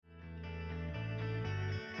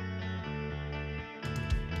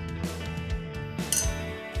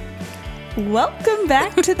Welcome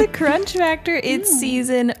back to the Crunch Factor. It's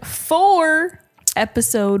season 4,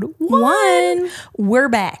 episode 1. We're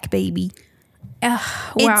back, baby. Wow.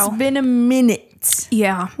 It's been a minute.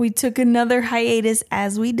 Yeah. We took another hiatus,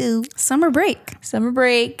 as we do. Summer break.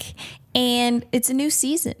 And it's a new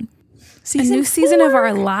season. A new season of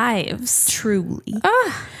our lives. Truly.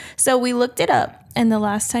 So we looked it up, and the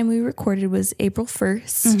last time we recorded was April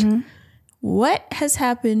 1st. Mm-hmm. What has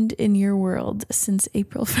happened in your world since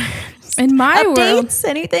April 1st? In my world. Updates?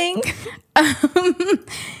 Anything?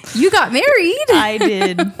 You got married. I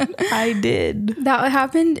did. That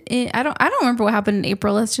happened in, I don't remember what happened in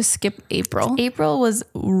April. Let's just skip April. April was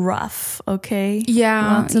rough, okay?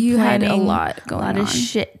 Yeah. Lots of you had a planning, lot going on. A lot of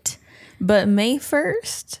shit. But May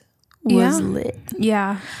 1st was lit.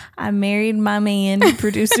 Yeah. I married my man,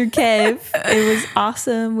 producer Kev. It was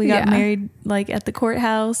awesome. We got married like at the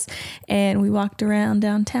courthouse, and we walked around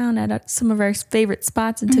downtown at some of our favorite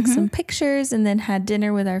spots and took some pictures, and then had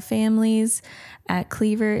dinner with our families at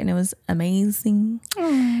Cleaver, and it was amazing.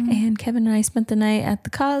 And Kevin and I spent the night at the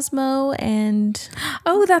Cosmo, and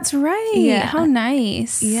Oh, that's right. Yeah. How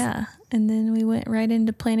nice. yeah, and then we went right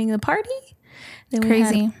into planning the party. Then we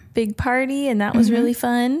Crazy. had a big party, and that was really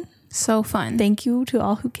fun. So fun. Thank you to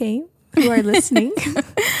all who came, who are listening.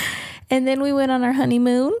 And then we went on our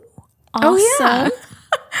honeymoon. Awesome. Oh, yeah.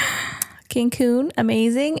 Cancun,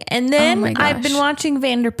 amazing. And then my I've been gosh. watching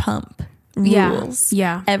Vanderpump Yeah. Rules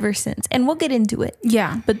Yeah. ever since. And we'll get into it.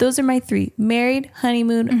 Yeah. But those are my 3. Married,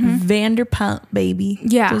 honeymoon, Vanderpump, baby.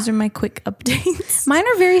 Yeah. Those are my quick updates. Mine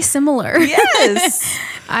are very similar. Yes.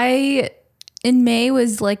 In May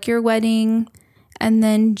was like your wedding, and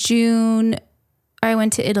then June I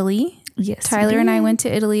went to Italy. Yes. Tyler and I went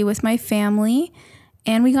to Italy with my family,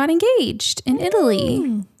 and we got engaged in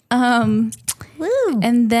Italy. Woo.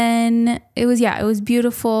 And then it was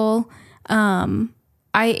beautiful. I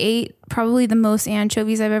ate probably the most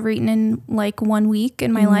anchovies I've ever eaten in like 1 week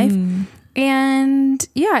in my life. And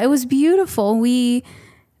yeah, it was beautiful. We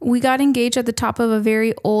got engaged at the top of a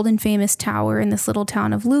very old and famous tower in this little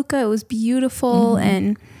town of Lucca. It was beautiful,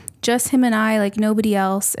 and just him and I, like nobody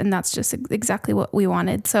else. And that's just exactly what we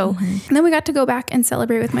wanted. So and then we got to go back and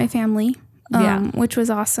celebrate with my family, which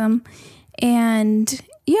was awesome. And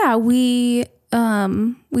yeah, we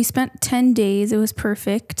spent 10 days. It was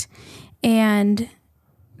perfect. And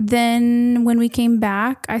then when we came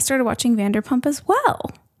back, I started watching Vanderpump as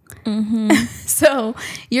well. So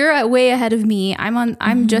you're way ahead of me.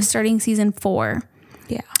 I'm just starting season 4.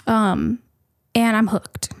 Yeah. And I'm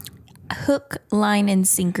hooked. Hook, line, and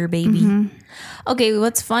sinker, baby. Okay,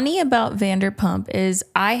 what's funny about Vanderpump is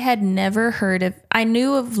I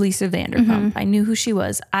knew of Lisa Vanderpump. I knew who she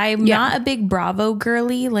was. I'm not a big Bravo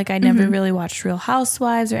girly. Like, I never really watched Real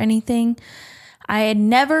Housewives or anything. I had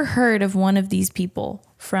never heard of one of these people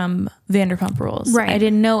from Vanderpump Rules. Right. I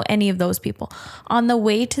didn't know any of those people. On the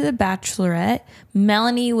way to the Bachelorette,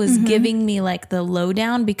 Melanie was giving me like the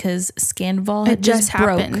lowdown because Scandal had just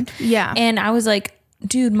broke. Happened. Yeah. And I was like,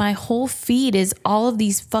 dude, my whole feed is all of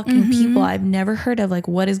these fucking people I've never heard of. Like,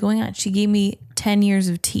 what is going on? She gave me 10 years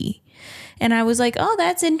of tea. And I was like, oh,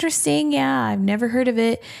 that's interesting. Yeah, I've never heard of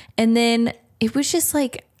it. And then it was just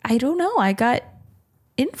like, I don't know. I got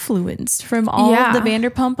influenced from all of the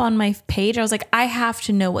Vanderpump on my page. I was like, I have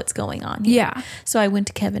to know what's going on here. Yeah. So I went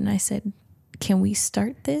to Kevin and I said, can we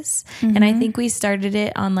start this? And I think we started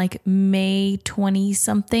it on like May 20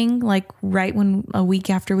 something, like right when a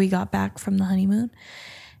week after we got back from the honeymoon.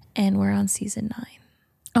 And we're on season 9.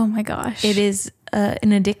 Oh my gosh. It is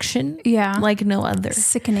an addiction like no other.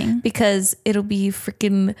 Sickening. Because it'll be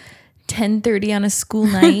freaking 10:30 on a school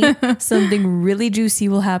night. Something really juicy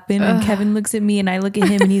will happen. And Kevin looks at me and I look at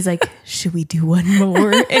him and he's like, should we do one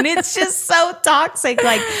more? And it's just so toxic.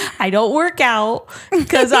 Like, I don't work out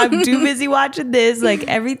because I'm too busy watching this. Like,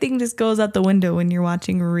 everything just goes out the window when you're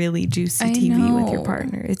watching really juicy TV with your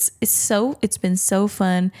partner. It's been so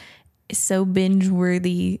fun. It's so binge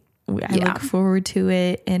worthy. I look forward to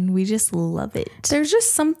it and we just love it. There's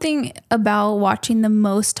just something about watching the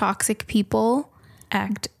most toxic people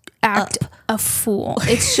Act a fool.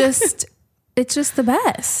 It's just the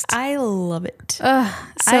best. I love it.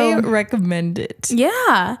 I recommend it.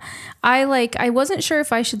 Yeah. I wasn't sure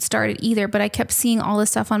if I should start it either, but I kept seeing all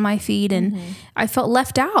this stuff on my feed and I felt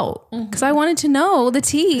left out because I wanted to know the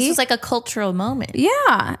tea. This was like a cultural moment.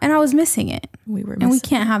 Yeah. And I was missing it. We were missing. And we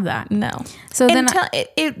can't have that. No. So then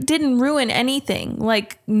it didn't ruin anything.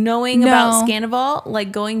 Like, knowing about Scandival,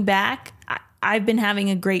 like going back, I've been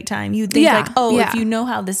having a great time. You think if you know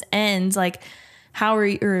how this ends, like how are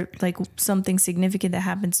you, or like something significant that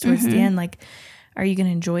happens towards the end, like, are you going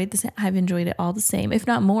to enjoy it the same? I've enjoyed it all the same, if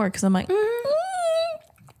not more, because I'm like,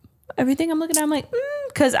 Everything I'm looking at, I'm like,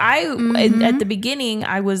 because at the beginning,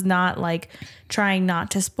 I was not like trying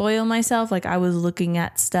not to spoil myself. Like I was looking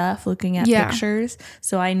at stuff, looking at pictures.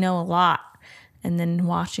 So I know a lot. And then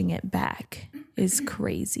watching it back is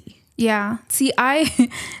crazy. Yeah. See, I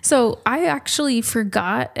actually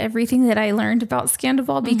forgot everything that I learned about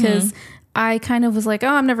Scandival because I kind of was like, oh,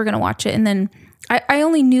 I'm never going to watch it. And then I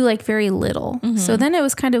only knew like very little. So then it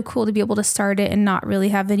was kind of cool to be able to start it and not really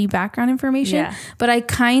have any background information. Yeah. But I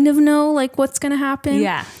kind of know like what's going to happen.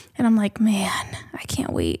 Yeah. And I'm like, man, I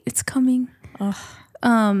can't wait. It's coming. Ugh.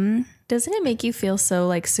 Doesn't it make you feel so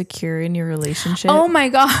like secure in your relationship? Oh my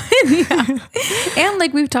God. Yeah. And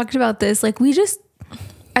like we've talked about this, like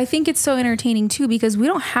I think it's so entertaining too because we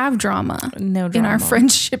don't have drama. No drama in our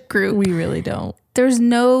friendship group. We really don't. There's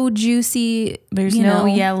no juicy. There's no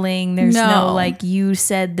yelling. There's no like you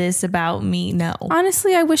said this about me. No.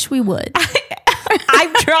 Honestly, I wish we would.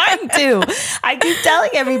 I'm trying to. I keep telling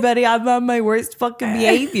everybody I'm on my worst fucking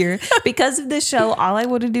behavior because of this show. All I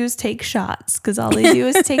want to do is take shots because all they do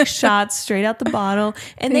is take shots straight out the bottle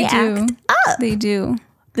and they act up. They do.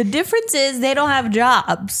 The difference is they don't have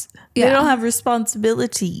jobs. Yeah. They don't have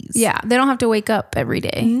responsibilities. Yeah. They don't have to wake up every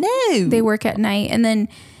day. No. They work at night and then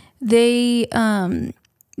they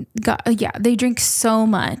they drink so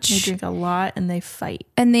much. They drink a lot and they fight.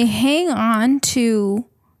 And they hang on to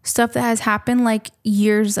stuff that has happened like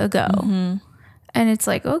years ago. And it's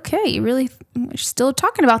like, okay, you really are still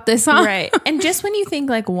talking about this, huh? Right. And just when you think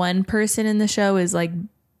like one person in the show is like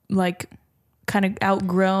kind of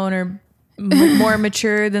outgrown or more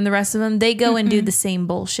mature than the rest of them, they go and do the same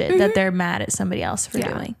bullshit that they're mad at somebody else for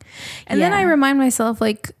doing. And then I remind myself,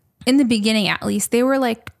 like in the beginning, at least they were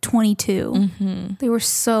like 22. They were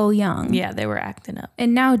so young. Yeah. They were acting up.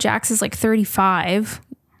 And now Jax is like 35.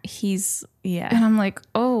 And I'm like,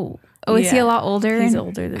 is he a lot older? He's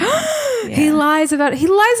older than me. Yeah. He lies about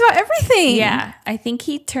everything. Yeah. I think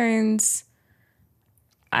he turns,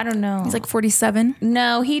 I don't know. He's like 47.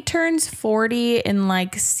 No, he turns 40 in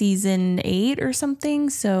like season 8 or something.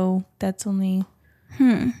 So that's only,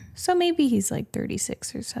 so maybe he's like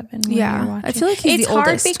 36 or 7. Yeah. I feel like he's the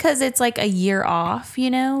oldest. It's hard because it's like a year off,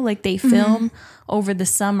 like they film over the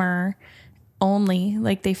summer only.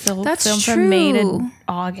 Like they film from May to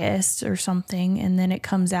August or something. And then it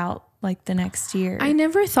comes out like the next year. I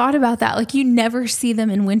never thought about that. Like you never see them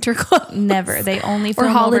in winter clothes. Never. They only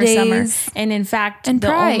film over summer. And in fact,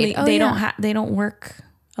 they don't work.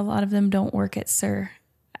 A lot of them don't work at SUR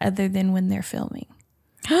other than when they're filming.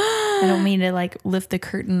 I don't mean to like lift the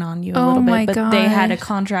curtain on you a little bit, but they had a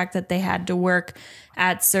contract that they had to work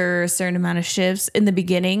at SUR a certain amount of shifts in the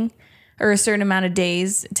beginning or a certain amount of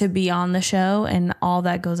days to be on the show. And all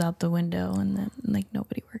that goes out the window and then like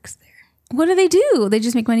nobody works there. What do? They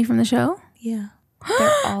just make money from the show? Yeah.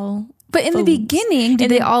 They're all But in the beginning,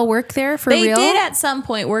 did they all work there for real? They did at some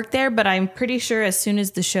point work there, but I'm pretty sure as soon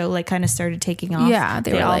as the show like kind of started taking off,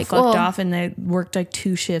 they were all like, fucked off and they worked like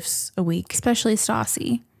 2 shifts a week. Especially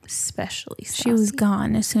Stassi. She was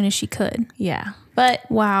gone as soon as she could. Yeah. But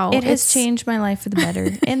wow, it has changed my life for the better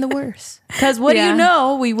and the worse. Because what do you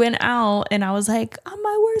know? We went out and I was like, on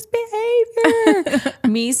my worst behavior.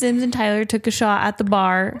 Me, Sims, and Tyler took a shot at the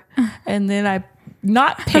bar. And then I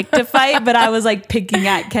not picked a fight, but I was like picking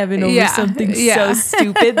at Kevin over something so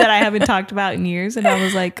stupid that I haven't talked about in years. And I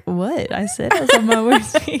was like, what? I said I was on my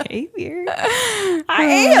worst behavior. I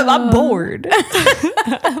am. I'm bored.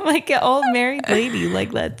 I'm like an old married lady.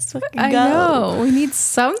 Like, let's fucking go. I know. We need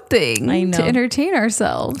something to entertain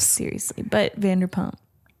ourselves. Seriously. But Vanderpump.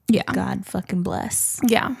 Yeah. God fucking bless.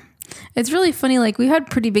 Yeah. It's really funny. Like we had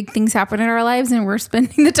pretty big things happen in our lives and we're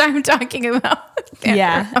spending the time talking about Vanderpump.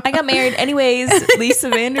 Yeah. I got married anyways. Lisa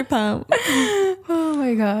Vanderpump. Oh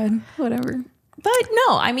my God. Whatever. But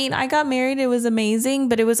no, I mean, I got married. It was amazing.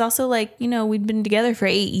 But it was also like, we'd been together for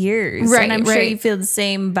 8 years. Right. And I'm sure you feel the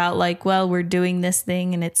same about like, well, we're doing this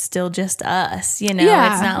thing and it's still just us. Yeah,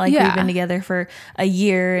 it's not like we've been together for a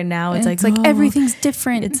year and now it's like everything's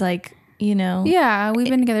different. It's like, Yeah. We've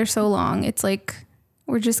been together so long. It's like,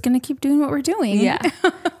 we're just going to keep doing what we're doing. Yeah.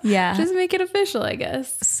 Yeah. Just make it official, I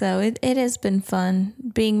guess. So it has been fun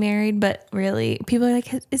being married, but really people are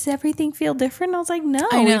like, does everything feel different? I was like, no,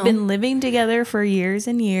 we've been living together for years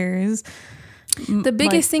and years. The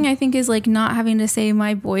biggest thing I think is like not having to say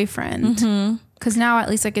my boyfriend. Because now at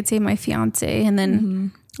least I could say my fiance and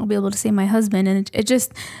then I'll be able to say my husband. And it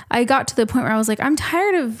just, I got to the point where I was like, I'm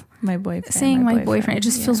tired of my boyfriend saying my boyfriend. It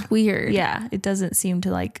just feels weird. Yeah. It doesn't seem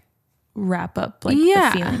to like wrap up like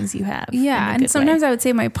the feelings you have. Yeah. And sometimes I would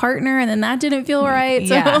say my partner and then that didn't feel right.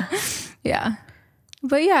 So yeah.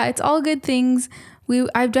 But yeah, it's all good things.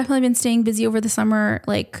 I've definitely been staying busy over the summer.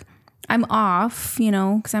 Like I'm off,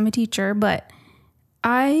 because I'm a teacher, but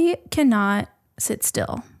I cannot sit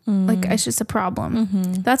still. Like it's just a problem.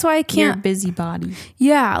 That's why I can't. You're a busybody.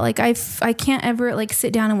 Yeah, like I can't ever like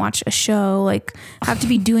sit down and watch a show. Like I have to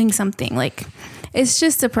be doing something. Like it's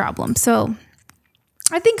just a problem. So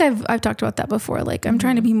I think I've talked about that before. Like I'm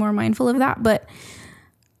trying to be more mindful of that. But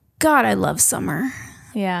God, I love summer.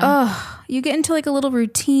 Yeah. Oh, you get into like a little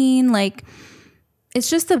routine. Like it's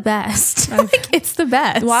just the best. Like it's the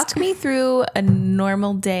best. Walk me through a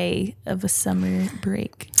normal day of a summer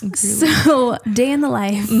break. So day in the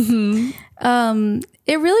life.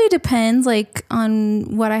 It really depends like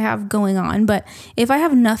on what I have going on. But if I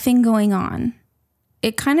have nothing going on,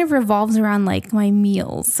 it kind of revolves around like my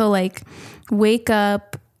meals. So like wake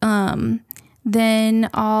up, then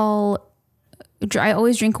I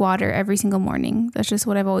always drink water every single morning. That's just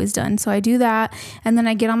what I've always done. So I do that. And then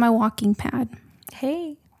I get on my walking pad.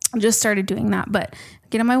 Hey. I just started doing that, but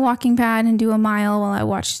get on my walking pad and do a mile while I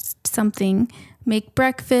watch something, make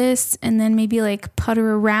breakfast, and then maybe like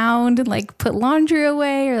putter around and like put laundry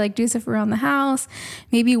away or like do stuff around the house,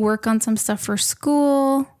 maybe work on some stuff for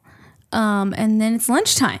school. And then it's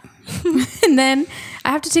lunchtime. And then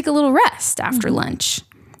I have to take a little rest after lunch.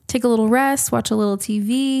 Take a little rest, watch a little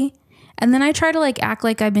TV. And then I try to like act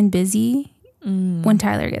like I've been busy when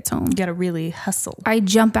Tyler gets home. You got to really hustle. I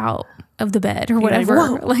jump out of the bed or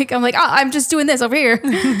whatever. Like I'm like, oh, I'm just doing this over here.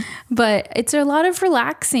 But it's a lot of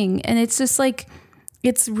relaxing. And it's just like,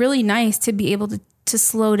 it's really nice to be able to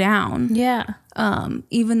slow down. Yeah.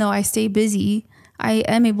 Even though I stay busy, I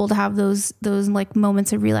am able to have those like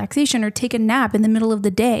moments of relaxation or take a nap in the middle of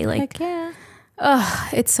the day. Like, yeah.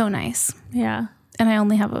 It's so nice. Yeah. And I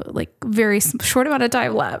only have a like very short amount of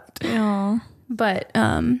time left. Aww. But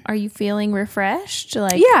are you feeling refreshed?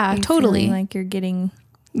 Like, yeah, totally. Like you're getting.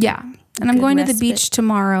 Yeah. And I'm going to the beach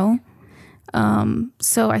tomorrow.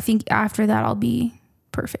 So I think after that I'll be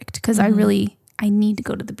perfect because I need to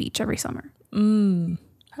go to the beach every summer.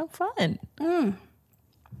 How fun.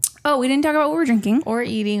 Oh, we didn't talk about what we're drinking. Or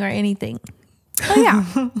eating or anything. Oh,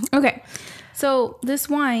 yeah. Okay. So this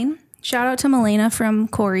wine, shout out to Milena from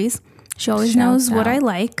Corey's. She always knows what I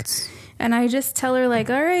like. And I just tell her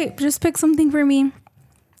like, all right, just pick something for me.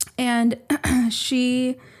 And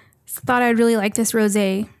she thought I'd really like this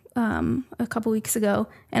rosé a couple weeks ago.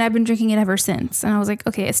 And I've been drinking it ever since. And I was like,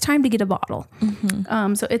 okay, it's time to get a bottle.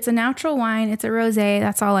 So it's a natural wine. It's a rosé.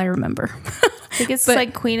 That's all I remember. I think it's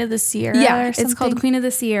like Queen of the Sierra. Yeah, or something. It's called Queen of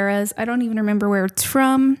the Sierras. I don't even remember where it's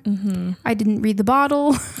from. I didn't read the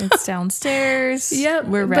bottle. It's downstairs. Yep.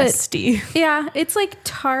 We're rusty. Yeah, it's like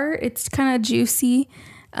tart. It's kind of juicy.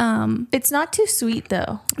 It's not too sweet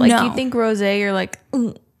though. Like No. you think rosé, you're like,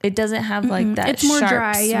 it doesn't have like that It's more sharp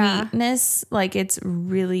dry, sweetness. Like it's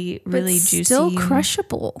really, really But juicy. still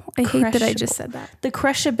crushable. I hate that I just said that. The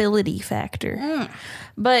crushability factor.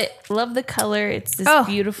 But love the color. It's this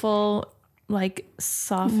beautiful, like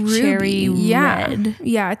soft cherry red.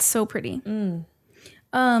 Yeah, it's so pretty.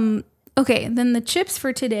 Okay, then the chips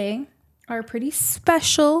for today are pretty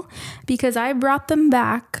special because I brought them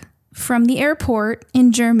back from the airport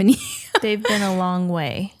in Germany. They've been a long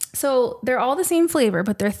way. So they're all the same flavor,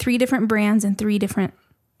 but they're 3 different brands and 3 different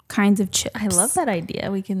kinds of chips. I love that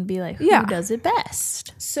idea. We can be like, who does it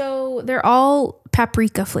best? So they're all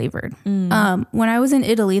paprika flavored. When I was in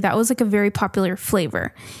Italy, that was like a very popular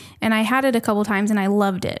flavor. And I had it a couple times and I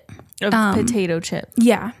loved it. Potato chip.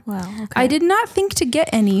 Yeah. Wow. Okay. I did not think to get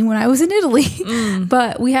any when I was in Italy,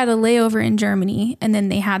 but we had a layover in Germany and then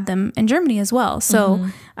they had them in Germany as well. So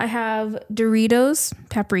I have Doritos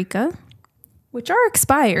paprika, which are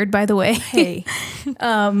expired, by the way. Hey.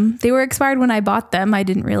 They were expired when I bought them. I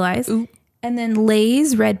didn't realize. Ooh. And then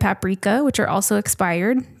Lay's red paprika, which are also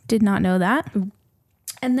expired. Did not know that. Ooh.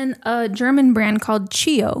 And then a German brand called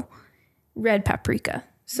Chio red paprika.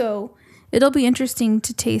 So it'll be interesting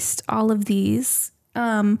to taste all of these.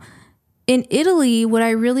 In Italy, what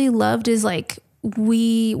I really loved is like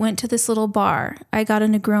we went to this little bar. I got a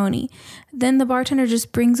Negroni. Then the bartender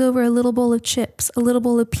just brings over a little bowl of chips, a little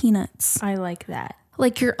bowl of peanuts. I like that.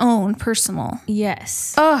 Like your own personal.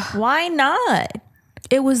 Yes. Ugh. Why not?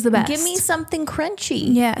 It was the best. Give me something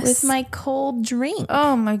crunchy. Yes. With my cold drink.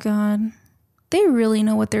 Oh my God. They really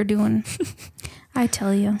know what they're doing. I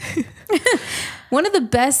tell you. One of the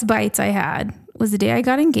best bites I had was the day I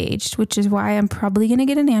got engaged, which is why I'm probably going to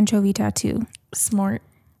get an anchovy tattoo. Smart.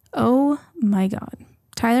 Oh my God.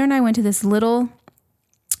 Tyler and I went to this little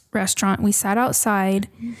restaurant. We sat outside.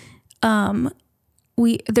 It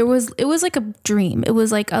was like a dream. It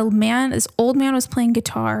was like this old man was playing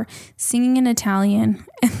guitar, singing in Italian.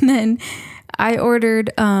 And then I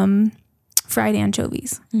ordered fried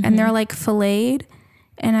anchovies and they're like filleted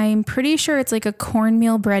And I'm pretty sure it's like a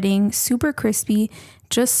cornmeal breading, super crispy,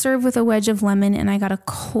 just served with a wedge of lemon. And I got a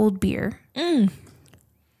cold beer. The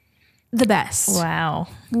best. Wow.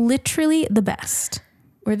 Literally the best.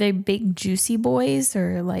 Were they big juicy boys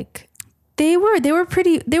or like? They were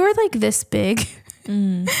like this big.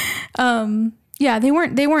 Yeah, they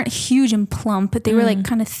weren't huge and plump, but they were like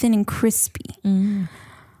kind of thin and crispy.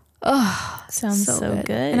 Oh, sounds so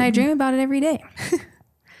good. And I dream about it every day.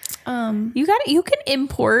 You can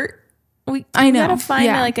import. I know. You gotta find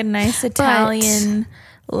like a nice Italian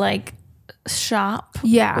like shop.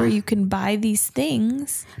 Yeah, where you can buy these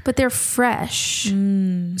things, but they're fresh.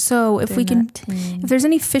 So if there's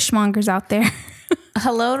any fishmongers out there,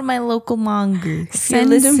 hello to my local monger. If Send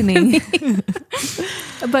you're listening.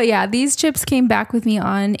 But yeah, these chips came back with me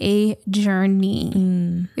on a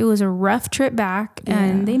journey. It was a rough trip back,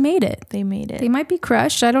 and they made it. They made it. They might be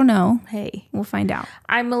crushed. I don't know. Hey, we'll find out.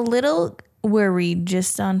 I'm a little worried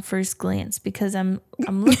just on first glance because I'm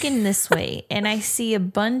looking this way and I see a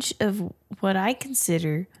bunch of what I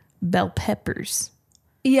consider bell peppers.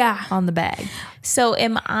 Yeah, on the bag. So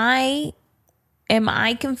am I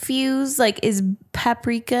confused? Like, is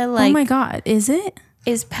paprika like? Oh my God, is it?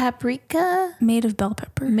 Is paprika made of bell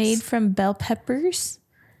peppers? Made from bell peppers?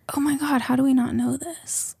 Oh my God, how do we not know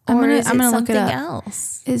this? I'm gonna look it up.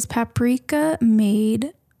 Else? Is paprika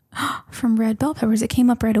made from red bell peppers? It came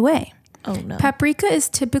up right away. Oh no. Paprika is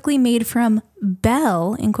typically made from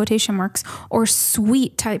bell, in quotation marks, or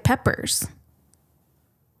sweet type peppers.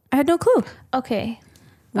 I had no clue. Okay.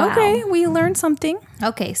 Wow. Okay, we learned something.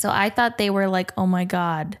 Okay, so I thought they were like, oh my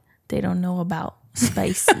God, they don't know about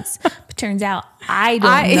spices. But turns out I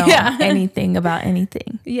don't know anything about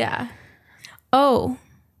anything. Yeah. Oh,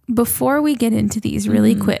 before we get into these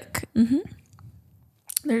really quick,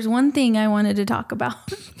 there's one thing I wanted to talk about.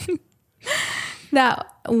 That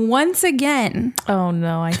once again. Oh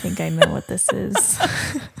no, I think I know what this is.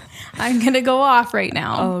 I'm going to go off right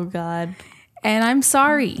now. Oh God. And I'm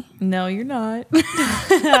sorry. No, you're not.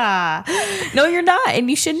 No, you're not. And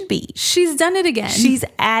you shouldn't be. She's done it again. She's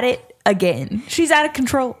at it again. She's out of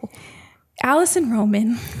control. Allison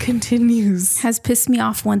Roman continues. Has pissed me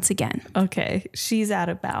off once again. Okay. She's out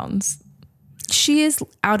of bounds. She is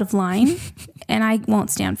out of line and I won't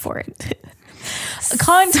stand for it.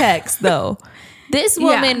 Context though. This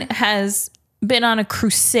woman has been on a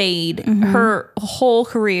crusade her whole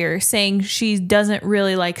career saying she doesn't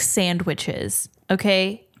really like sandwiches.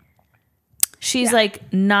 Okay. She's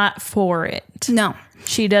like not for it. No.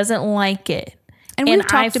 She doesn't like it. And we've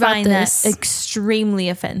talked about this. That extremely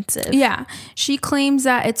offensive. Yeah. She claims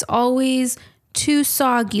that it's always too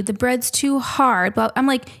soggy. The bread's too hard. But I'm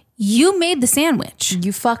like, you made the sandwich.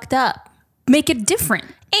 You fucked up. Make it different.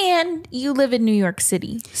 And you live in New York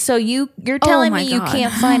City. So you're telling me you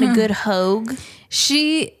can't find a good hogue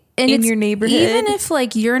in your neighborhood? Even if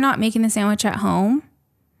like you're not making the sandwich at home,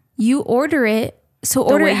 you order it. So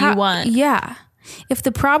order the way it how you want. Yeah. If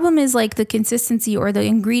the problem is like the consistency or the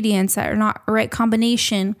ingredients that are not the right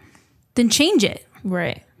combination, then change it.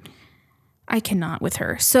 Right. I cannot with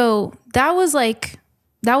her. So that was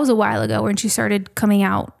a while ago when she started coming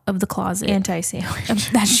out of the closet.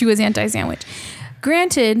 Anti-sandwich. That she was anti-sandwich.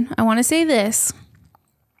 Granted, I want to say this.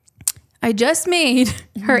 I just made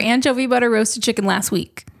her anchovy butter roasted chicken last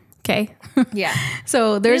week. Okay. Yeah.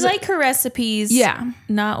 So there's like her recipes. Yeah.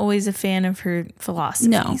 Not always a fan of her philosophies.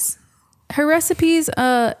 No. Her recipes,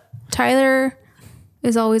 Tyler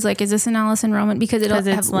is always like, is this an Allison Roman? Because it'll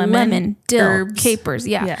have lemon, dill, herbs, capers.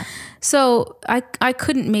 Yeah. So I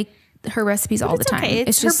couldn't make her recipes all the time. Okay.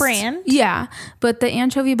 It's her brand. Yeah. But the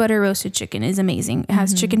anchovy butter roasted chicken is amazing. It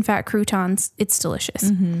has chicken fat croutons. It's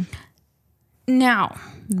delicious. Now,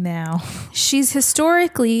 she's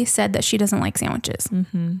historically said that she doesn't like sandwiches.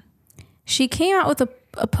 She came out with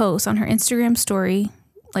a post on her Instagram story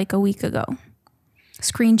like a week ago.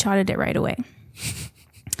 Screenshotted it right away.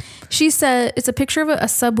 She said it's a picture of a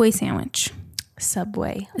Subway sandwich.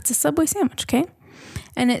 Subway. It's a Subway sandwich, okay?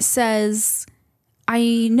 And it says,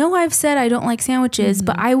 I know I've said I don't like sandwiches,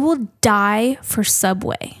 but I will die for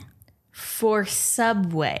Subway. For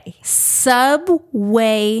Subway.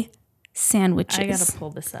 Subway sandwiches. I gotta pull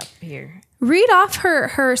this up here. Read off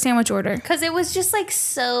her sandwich order. Because it was just like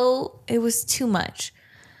it was too much.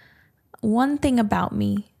 One thing about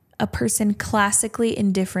me, a person classically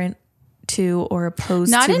indifferent to or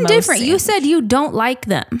opposed Not to indifferent. You said you don't like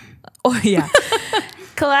them. Oh, yeah.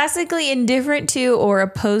 Classically indifferent to or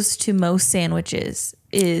opposed to most sandwiches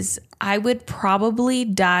is I would probably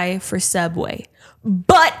die for Subway,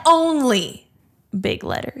 but only, big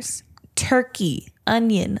letters, turkey,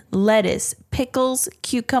 onion, lettuce, pickles,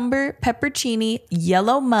 cucumber, pepperoni,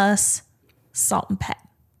 yellow must, salt and pep.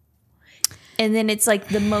 And then it's like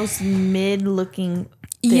the most mid-looking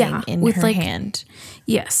thing in her hand.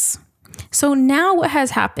 Yes. So now what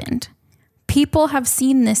has happened? People have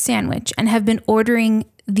seen this sandwich and have been ordering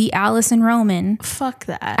the Allison Roman. Fuck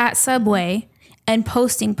that. At Subway and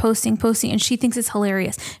posting. And she thinks it's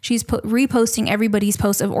hilarious. She's reposting everybody's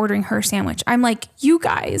post of ordering her sandwich. I'm like, you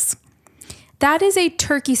guys, that is a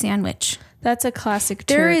turkey sandwich. That's a classic turk.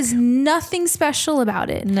 There is nothing special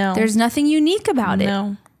about it. No. There's nothing unique about it.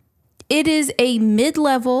 No. It is a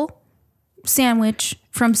mid-level sandwich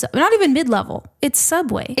from, not even mid-level. It's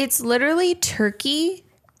Subway. It's literally turkey,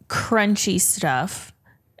 crunchy stuff,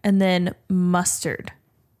 and then mustard.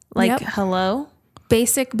 Like, hello?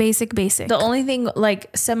 Basic. The only thing like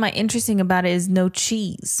semi-interesting about it is no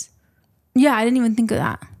cheese. Yeah, I didn't even think of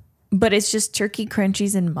that. But it's just turkey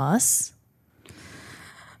crunchies and muss.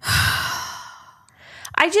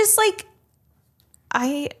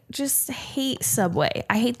 I just hate Subway.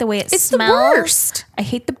 I hate the way it smells. It's the worst. I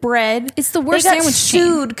hate the bread. It's the worst they got sandwich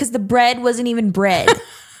sued because the bread wasn't even bread.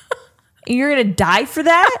 You're gonna die for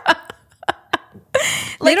that?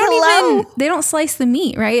 They don't slice the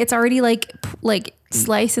meat, right? It's already like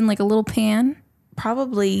sliced in like a little pan.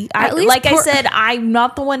 Probably. I said, I'm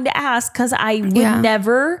not the one to ask because I would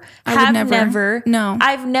never. No.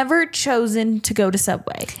 I've never chosen to go to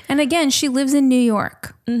Subway. And again, she lives in New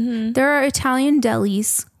York. Mm-hmm. There are Italian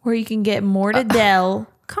delis where you can get mortadella.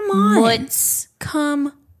 Come on. Mutts.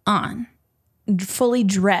 Come on. Fully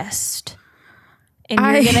dressed. And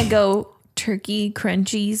you're going to go turkey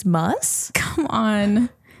crunchies muss? Come on.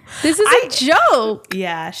 This is a joke.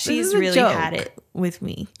 Yeah, she's really had it with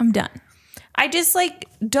me. I'm done. I just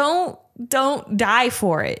don't die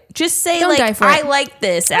for it. Just say I like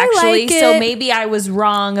this actually. So maybe I was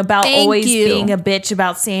wrong about always being a bitch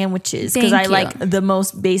about sandwiches because I like the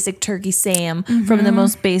most basic turkey Sam from the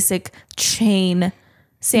most basic chain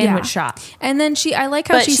sandwich shop. And then I like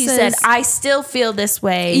how she said, I still feel this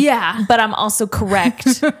way. Yeah. But I'm also correct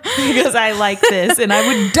because I like this and I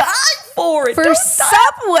would die for it. For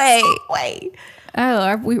Subway.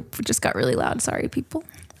 Oh, we just got really loud. Sorry, people.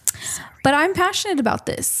 But I'm passionate about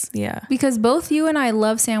this. Yeah. Because both you and I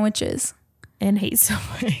love sandwiches. And hate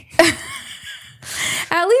Subway.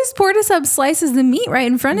 At least Portisub slices the meat right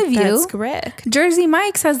in front of you. That's correct. Jersey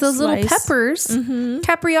Mike's has those little peppers. Mm-hmm.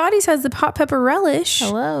 Capriotti's has the hot pepper relish.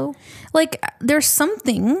 Hello. Like, there's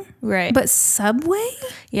something. Right. But Subway?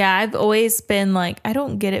 Yeah, I've always been like, I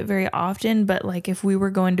don't get it very often, but like if we were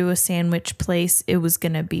going to a sandwich place, it was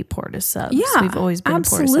going to be Portisub. Yeah, we've always been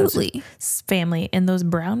absolutely. a Portisub family. And those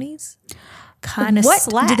brownies kind of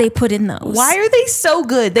slap. What do they put in those? Why are they so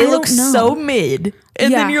good? They look so mid.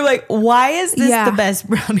 And then you're like, why is this the best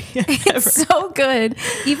brownie ever? It's so good.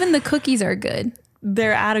 Even the cookies are good.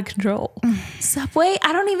 They're out of control. Subway?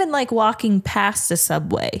 I don't even like walking past a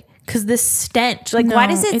Subway. Because the stench, why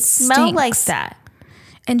does it smell like that?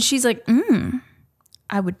 And she's like,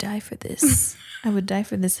 I would die for this. I would die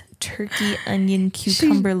for this turkey, onion,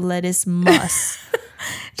 cucumber, lettuce muss.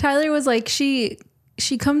 Tyler was like, she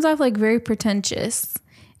comes off like very pretentious.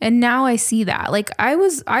 And now I see that. Like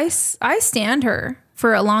I stand her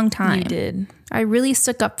for a long time. You did. I really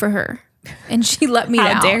stuck up for her. And she let me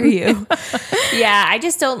down. How dare you? Yeah, I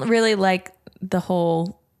just don't really like the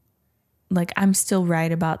whole... Like, I'm still right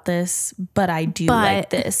about this, but I do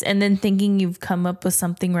like this. And then thinking you've come up with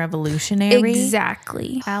something revolutionary.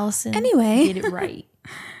 Exactly. Allison, anyway, get it right.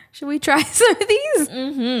 Should we try some of these?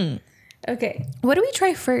 Mm-hmm. Okay. What do we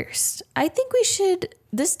try first? I think we should...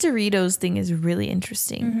 This Doritos thing is really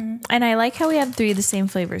interesting. Mm-hmm. And I like how we have 3 of the same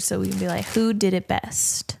flavors. So we can be like, who did it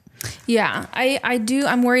best? Yeah, I do.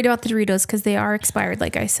 I'm worried about the Doritos because they are expired,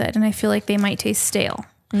 like I said. And I feel like they might taste stale.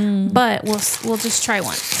 But we'll just try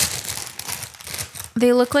one.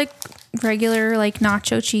 They look like regular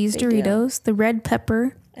nacho cheese Doritos. The red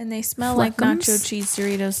pepper. And they smell like nacho cheese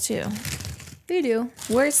Doritos too. They do.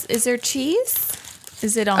 Is there cheese?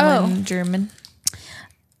 Is it all in German?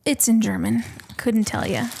 It's in German. Couldn't tell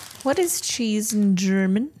you. What is cheese in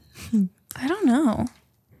German? I don't know.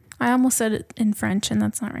 I almost said it in French and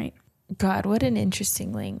that's not right. God, what an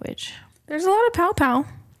interesting language. There's a lot of pow pow.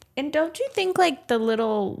 And don't you think the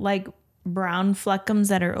little brown fleckums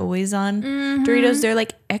that are always on Doritos, they're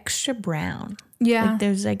extra brown. Yeah.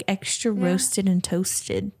 There's extra roasted and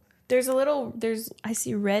toasted. I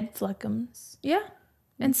see red fleckums. Yeah.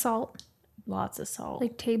 And salt. Lots of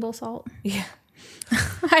salt. Table salt. Yeah.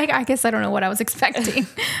 I guess I don't know what I was expecting.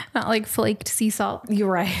 Not flaked sea salt. You're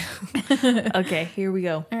right. Okay, here we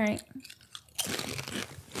go. All right.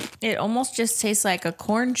 It almost just tastes like a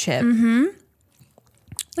corn chip. Mm-hmm.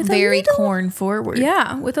 Very corn forward.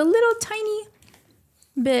 Yeah, with a little tiny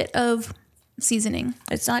bit of seasoning.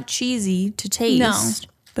 It's not cheesy to taste. No.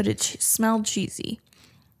 But it smelled cheesy.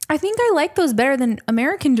 I think I like those better than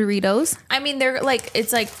American Doritos. I mean, they're like,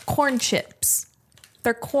 it's like corn chips.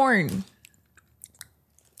 They're corn.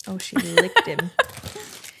 Oh, she licked him.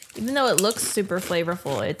 Even though it looks super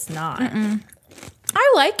flavorful, it's not.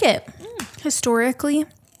 I like it. Historically,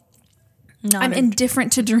 I'm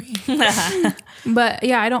indifferent to Doritos. But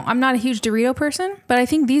yeah, I'm not a huge Dorito person, but I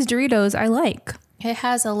think these Doritos I like. It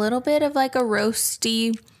has a little bit of like a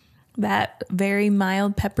roasty, that very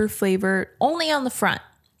mild pepper flavor only on the front.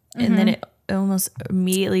 And then it almost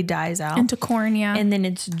immediately dies out. Into corn, yeah. And then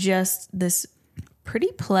it's just this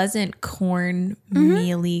pretty pleasant corn,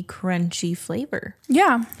 mealy, crunchy flavor.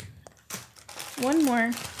 Yeah. One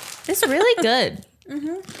more. It's really good.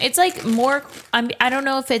 It's like more, I don't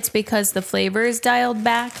know if it's because the flavor is dialed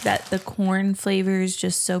back that the corn flavor is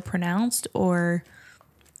just so pronounced, or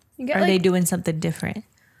You get are like they doing something different?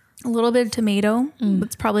 a little bit of tomato.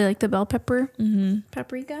 It's probably like the bell pepper.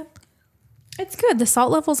 Paprika. It's good. The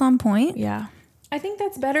salt level's on point. Yeah. I think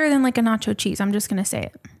that's better than like a nacho cheese. I'm just going to say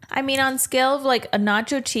it. I mean, on scale of like a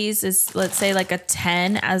nacho cheese is, let's say, like a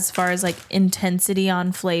 10 as far as like intensity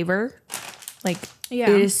on flavor. Like, Yeah.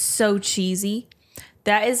 it is so cheesy.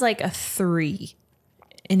 That is like a 3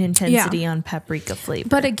 in intensity on paprika flavor.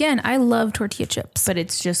 But again, I love tortilla chips. But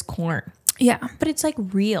it's just corn. Yeah. But it's like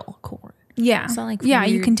real corn. Yeah. It's not like yeah,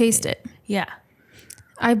 you weird- can taste it. Yeah.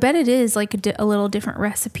 I bet it is like a little different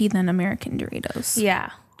recipe than American Doritos.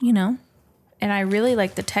 Yeah. You know? And I really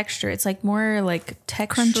like the texture. It's like more like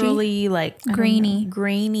texturally, like I don't Grainy. know,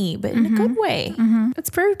 grainy, but in a good way.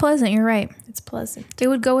 It's very pleasant. You're right. It's pleasant. It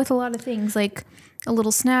would go with a lot of things like a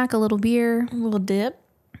little snack, a little beer. A little dip,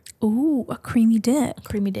 Ooh, a creamy dip.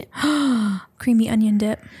 creamy dip. Creamy onion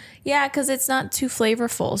dip. Yeah, because it's not too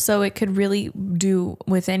flavorful, so it could really do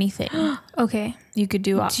with anything. Okay. You could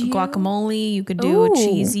do you- guacamole. You could do Ooh. a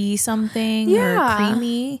cheesy something Yeah. or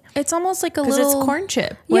creamy. It's almost like a Because little... it's corn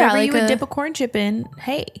chip. Yeah, Whatever like you would a- dip a corn chip in,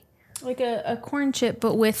 hey. Like a corn chip,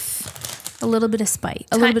 but with a little bit of spice.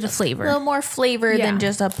 A little bit of flavor. A little more flavor Yeah. than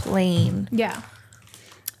just a plain. Yeah.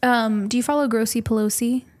 Do you follow Grossy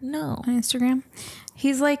Pelosi No. on Instagram?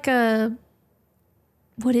 He's like a...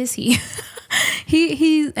 What is he?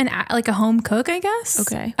 He's like a home cook, I guess.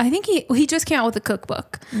 Okay. I think he just came out with a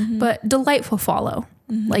cookbook, but delightful follow.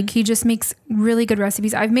 Like he just makes really good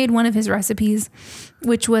recipes. I've made one of his recipes,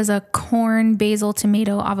 which was a corn, basil,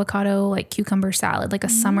 tomato, avocado, like cucumber salad, like a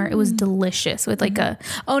summer. It was delicious with like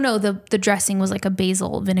the dressing was like a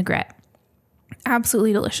basil vinaigrette.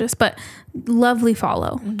 Absolutely delicious, but lovely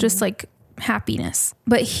follow. Just like happiness.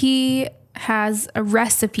 But he has a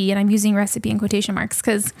recipe, and I'm using recipe in quotation marks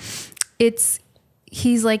because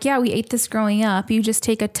he's like, yeah, we ate this growing up. You just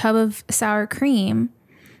take a tub of sour cream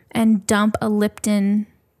and dump a Lipton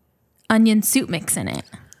onion soup mix in it.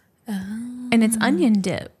 And it's onion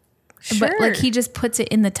dip. But like he just puts it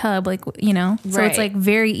in the tub, like, you know, so Right. it's like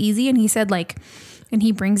very easy. And he said like, and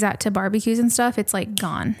he brings that to barbecues and stuff. It's like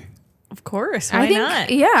gone. Of course. Why not?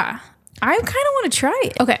 Yeah. I kind of want to try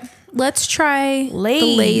it. Okay. Let's try the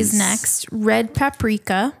Lay's. Lay's next. Red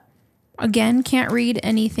paprika. Again, can't read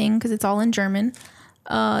anything because it's all in German.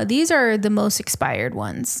 These are the most expired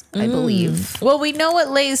ones, I believe. Well, we know what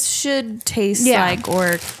Lay's should taste Yeah. like,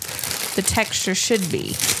 or the texture should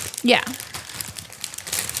be. Yeah.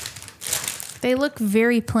 They look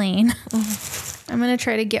very plain. I'm going to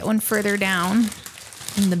try to get one further down.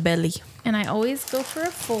 In the belly. And I always go for a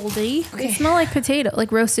foldy. They smell like potato,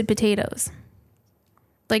 like roasted potatoes.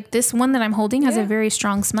 Like this one that I'm holding has a very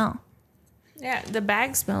strong smell. Yeah, the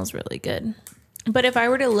bag smells really good. But if I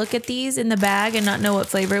were to look at these in the bag and not know what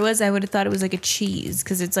flavor it was, I would have thought it was like a cheese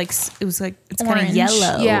because it's kind of Orange.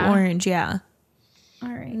 yellow, Yeah. orange, yeah. All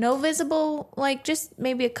right. No visible, like just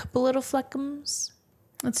maybe a couple little fleckums.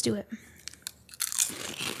 Let's do it.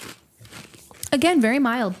 Again, very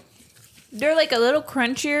mild. They're like a little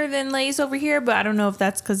crunchier than Lay's over here, but I don't know if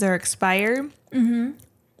that's because they're expired. Mm-hmm.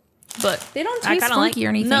 But They don't I taste kinda funky or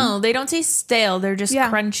anything. No, they don't taste stale. They're just Yeah.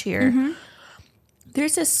 crunchier.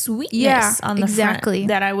 There's a sweetness Yeah, on the exactly. front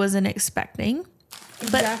that I wasn't expecting.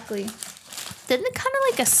 Exactly. Then it kind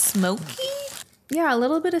of like a smoky. Yeah, a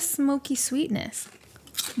little bit of smoky sweetness,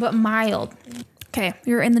 but mild. Okay,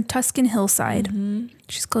 you're in the Tuscan hillside.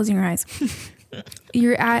 She's closing her eyes.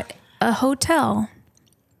 You're at a hotel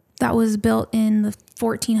that was built in the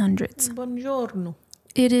 1400s. Buongiorno.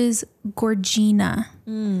 It is Gorgina.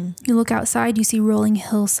 You look outside, you see rolling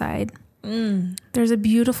hillside. There's a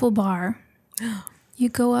beautiful bar. You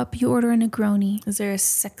go up, you order a Negroni. Is there a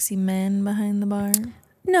sexy man behind the bar?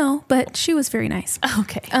 No, but she was very nice.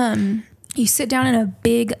 Okay. You sit down in a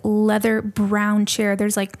big leather brown chair.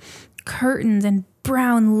 There's like curtains and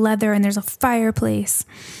brown leather, and there's a fireplace.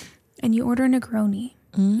 And you order a Negroni.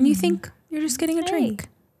 And you think you're just getting a drink.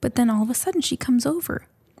 But then all of a sudden she comes over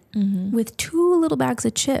with 2 little bags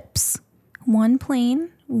of chips. 1 plain,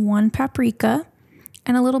 1 paprika,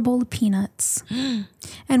 and a little bowl of peanuts.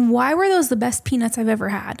 And why were those the best peanuts I've ever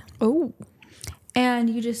had? Oh. And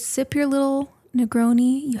you just sip your little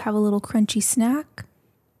Negroni. You have a little crunchy snack.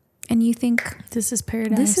 And you think, this is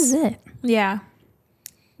paradise. this is it. Yeah.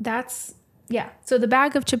 So the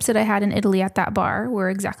bag of chips that I had in Italy at that bar were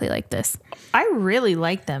exactly like this. I really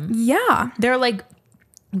like them. Yeah. They're like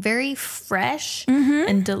very fresh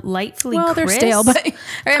and delightfully Well, crisp. they're stale, but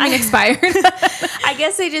expired. I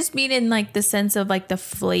guess they just mean in like the sense of like the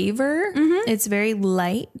flavor. It's very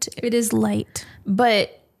light, It is light.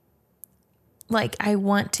 but like I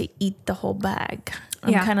want to eat the whole bag.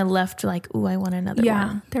 I'm kind of left like, ooh, I want another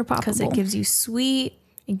one. They're poppable. Because it gives you sweet,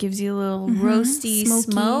 it gives you a little roasty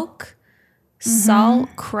Smoky. smoke, salt,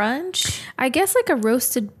 crunch. I guess like a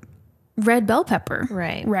roasted red bell pepper.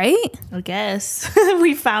 Right. Right? I guess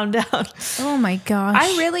we found out. Oh my gosh.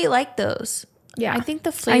 I really like those. Yeah. I think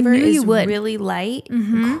the flavor knew is you would. really light,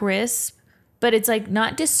 crisp, but it's like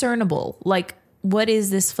not discernible. Like, what is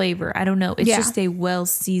this flavor? I don't know. It's just a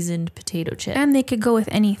well-seasoned potato chip. And they could go with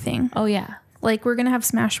anything. Oh, yeah. Like we're going to have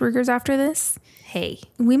smash burgers after this. Hey,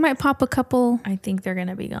 We might pop a couple. I think they're going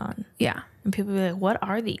to be gone. Yeah. And people be like, what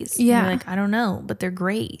are these? Yeah. And you're like, I don't know, but they're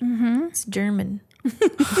great. It's German.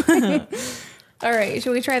 All right.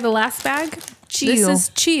 Shall we try the last bag? Chio. This is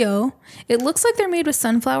Chio. It looks like they're made with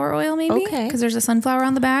sunflower oil, maybe. Okay. Because there's a sunflower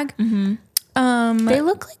on the bag. They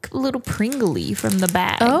look like a little pringly from the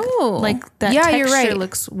bag. Oh. Like that Yeah, texture you're right.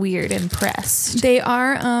 looks weird and pressed. They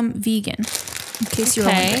are vegan, in case you're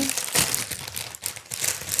wondering.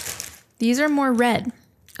 These are more red.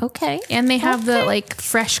 Okay. And they have the like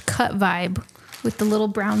fresh cut vibe with the little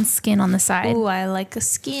brown skin on the side. Ooh, I like a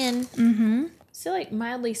skin. Still like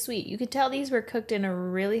mildly sweet. You could tell these were cooked in a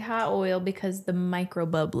really hot oil because the micro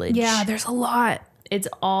bubblage. Yeah, there's a lot. It's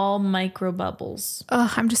all micro bubbles.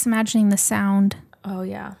 Ugh, I'm just imagining the sound Oh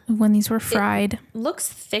yeah. of when these were fried. Looks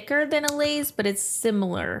thicker than a Lay's, but it's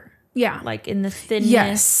similar. Yeah. Like in the thinness,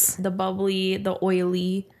 Yes. the bubbly, the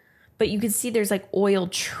oily. But you can see there's like oil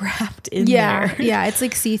trapped in Yeah. there. Yeah, it's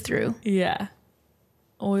like see-through. Yeah.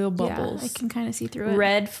 Oil bubbles. Yeah, I can kind of see through it.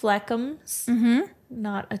 Red fleckums.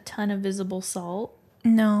 Not a ton of visible salt,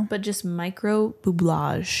 No. but just micro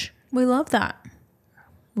boublage. We love that.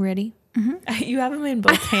 Ready? You have them in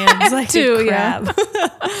both hands like do, a yeah.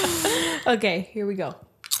 crab. Okay, here we go.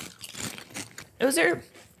 Those are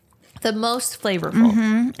the most flavorful.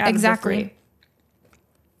 out of the Exactly.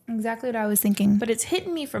 three. Exactly what I was thinking. But it's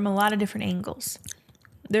hitting me from a lot of different angles.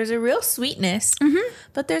 There's a real sweetness,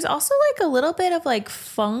 but there's also like a little bit of like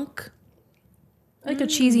funk. Like a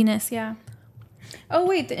cheesiness, yeah. Oh,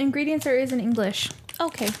 wait, the ingredients is in English.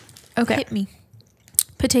 Okay. Okay. Hit me.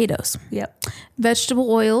 Potatoes, Yep.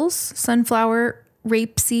 vegetable oils, sunflower,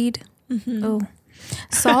 rapeseed. Oh,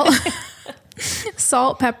 salt,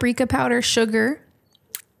 salt, paprika powder, sugar,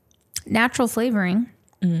 natural flavoring,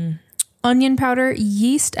 onion powder,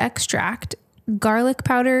 yeast extract, garlic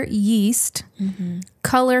powder, yeast,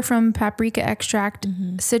 color from paprika extract,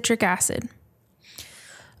 citric acid.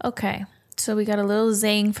 Okay. So we got a little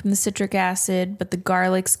zing from the citric acid, but the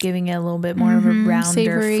garlic's giving it a little bit more of a rounder,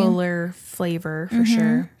 Savory. fuller flavor for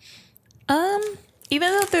sure. Even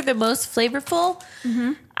though they're the most flavorful,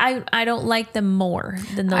 I don't like them more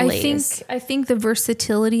than the Lay's. I think the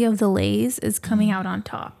versatility of the Lay's is coming out on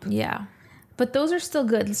top. Yeah. But those are still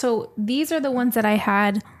good. So these are the ones that I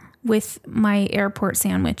had with my airport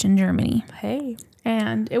sandwich in Germany. Hey.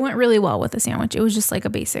 And it went really well with the sandwich. It was just like a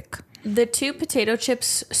basic. The 2 potato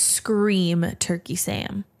chips scream turkey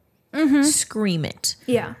Sam. Scream it.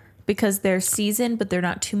 Yeah. Because they're seasoned, but they're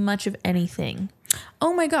not too much of anything.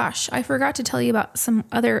 Oh my gosh. I forgot to tell you about some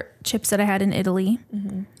other chips that I had in Italy.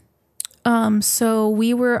 So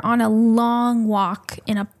we were on a long walk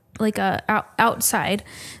in outside.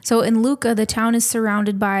 So in Lucca, the town is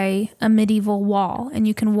surrounded by a medieval wall, and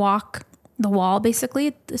you can walk the wall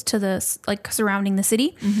basically to the like surrounding the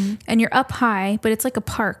city, and you're up high, but it's like a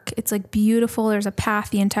park. It's like beautiful. There's a path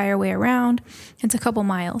the entire way around. It's a couple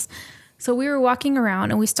miles. So we were walking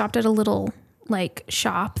around, and we stopped at a little like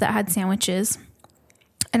shop that had sandwiches,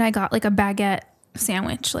 and I got like a baguette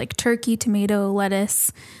sandwich, like turkey, tomato,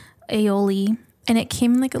 lettuce, aioli. And it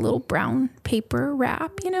came in like a little brown paper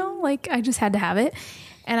wrap, like I just had to have it.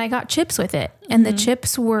 And I got chips with it. And the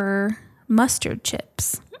chips were mustard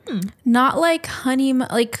chips. Not like honey,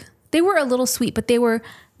 like they were a little sweet, but they were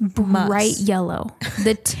bright yellow.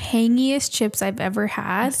 The tangiest chips I've ever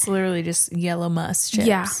had. It's literally just yellow must chips.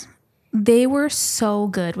 Yeah. they were so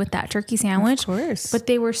good with that turkey sandwich. Of course. But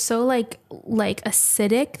they were so like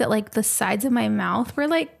acidic that like the sides of my mouth were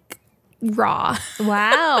like raw.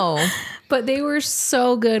 Wow. But they were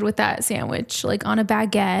so good with that sandwich, like on a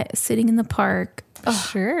baguette, sitting in the park.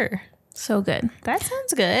 Sure. So good. That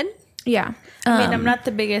sounds good. Yeah. I mean, I'm not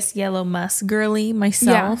the biggest yellow musk girly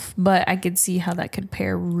myself, but I could see how that could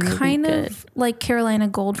pair really kind good. of like Carolina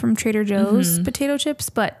Gold from Trader Joe's potato chips,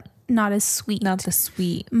 but not as sweet. Not the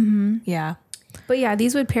sweet. Yeah. But yeah,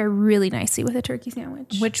 these would pair really nicely with a turkey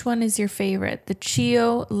sandwich. Which one is your favorite? The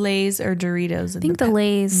Chio, Lay's, or Doritos? I think the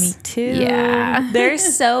Lay's. Me too. Yeah. They're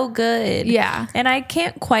so good. Yeah. And I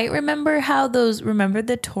can't quite remember how remember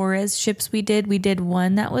the Torres chips we did? We did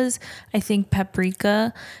one that was, I think,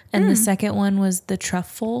 paprika, and the second one was the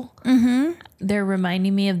truffle. Mm-hmm. They're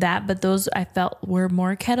reminding me of that, but those I felt were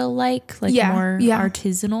more kettle-like, more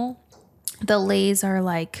artisanal. The Lay's are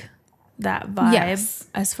like that vibe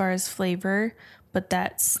as far as flavor, but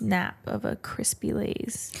that snap of a crispy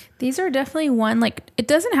Lay's. These are definitely one, like, it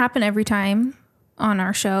doesn't happen every time on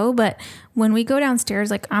our show, but when we go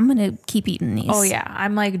downstairs, like, I'm gonna keep eating these. Oh yeah,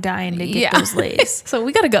 I'm like dying to get those Lay's. So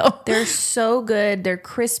we gotta go. They're so good. They're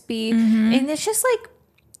crispy, and it's just like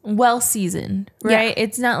well seasoned, right?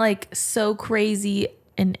 It's not like so crazy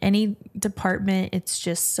in any department. It's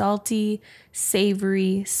just salty,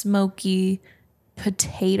 savory, smoky,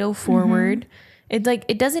 potato forward. It's like,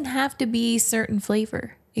 it doesn't have to be certain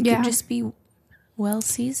flavor. It could just be well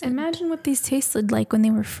seasoned. Imagine what these tasted like when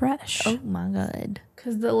they were fresh. Oh my God.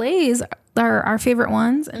 Because the Lay's are our favorite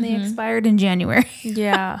ones, and they expired in January.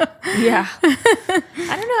 Yeah. Yeah. I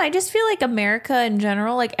don't know. I just feel like America in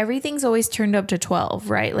general, like everything's always turned up to 12,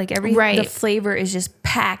 right? Like the flavor is just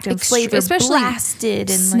packed and flavor especially blasted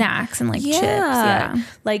and snacks and like chips. Yeah.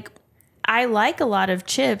 Like, I like a lot of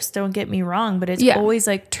chips, don't get me wrong, but it's always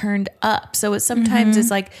like turned up. So it's sometimes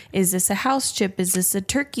it's like, is this a house chip? Is this a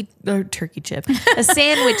turkey chip? A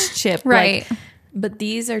sandwich chip? Right. Like, but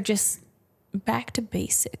these are just back to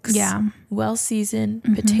basics. Yeah. Well seasoned,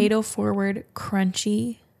 potato forward,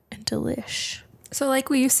 crunchy, and delish. So like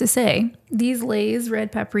we used to say, these Lay's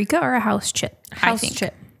red paprika are a house chip. House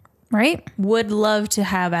chip. Right? Would love to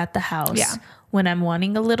have at the house. Yeah. When I'm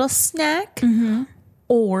wanting a little snack.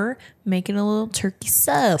 Or making a little turkey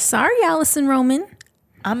sub. Sorry, Allison Roman.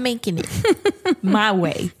 I'm making it my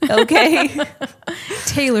way, okay?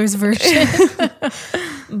 Taylor's version.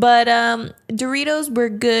 But Doritos were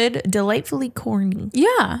good, delightfully corny.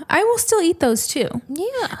 Yeah, I will still eat those too.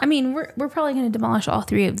 Yeah. I mean, we're probably going to demolish all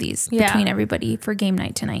three of these between everybody for game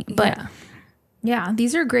night tonight. But yeah,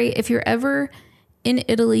 these are great. If you're ever in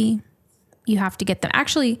Italy, you have to get them.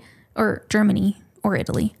 Actually, or Germany or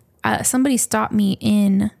Italy. Somebody stopped me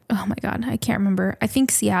in, oh my God, I can't remember. I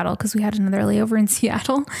think Seattle, because we had another layover in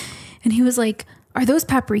Seattle. And he was like, are those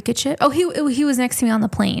paprika chips? Oh, he was next to me on the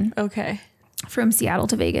plane. Okay. From Seattle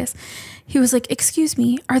to Vegas. He was like, excuse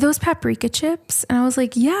me, are those paprika chips? And I was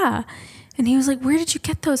like, yeah. And he was like, where did you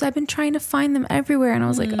get those? I've been trying to find them everywhere. And I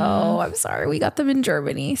was like, oh, I'm sorry. We got them in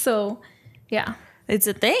Germany. So yeah. It's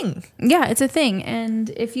a thing. Yeah, it's a thing.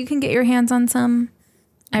 And if you can get your hands on some,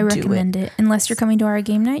 I recommend it. Unless you're coming to our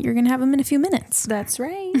game night, you're going to have them in a few minutes. That's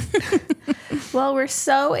right. Well, we're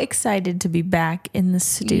so excited to be back in the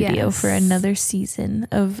studio for another season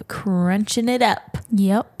of Crunching It Up.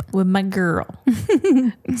 Yep. With my girl.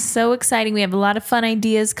 So exciting. We have a lot of fun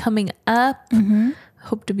ideas coming up.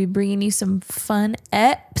 Hope to be bringing you some fun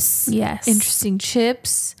eps. Yes. Interesting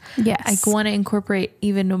chips. Yes. I want to incorporate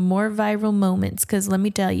even more viral moments because let me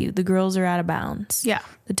tell you, the girls are out of bounds. Yeah.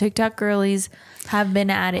 The TikTok girlies have been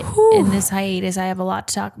at it in this hiatus. I have a lot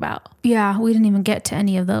to talk about. Yeah, we didn't even get to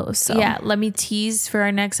any of those. So. Yeah, let me tease for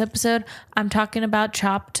our next episode. I'm talking about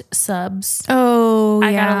chopped subs. Oh,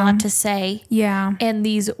 I got a lot to say. Yeah. And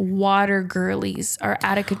these water girlies are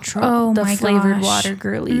out of control. Oh, the my flavored gosh. water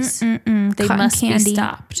girlies. They Cotton must candy. be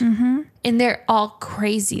stopped. And they're all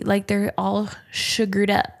crazy. Like they're all sugared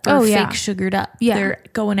up or Oh, fake yeah. sugared up. Yeah. They're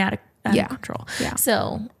going out of control. Yeah.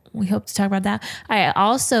 So we hope to talk about that. I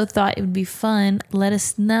also thought it would be fun. Let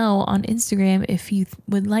us know on Instagram if you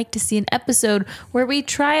would like to see an episode where we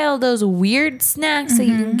try all those weird snacks that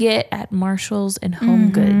you can get at Marshall's and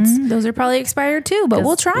Home Goods. Those are probably expired too, but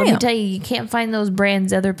we'll try Let them. me tell you, you can't find those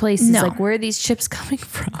brands other places. No. Like, where are these chips coming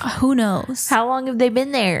from? Who knows? How long have they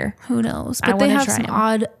been there? Who knows? I But they wanna have try some 'em.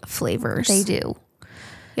 odd flavors. They do.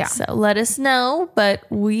 Yeah. So let us know. But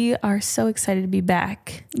we are so excited to be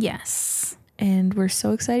back. Yes. And we're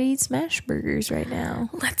so excited to eat smash burgers right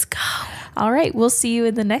now. Let's go. All right. We'll see you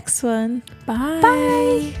in the next one. Bye.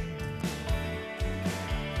 Bye.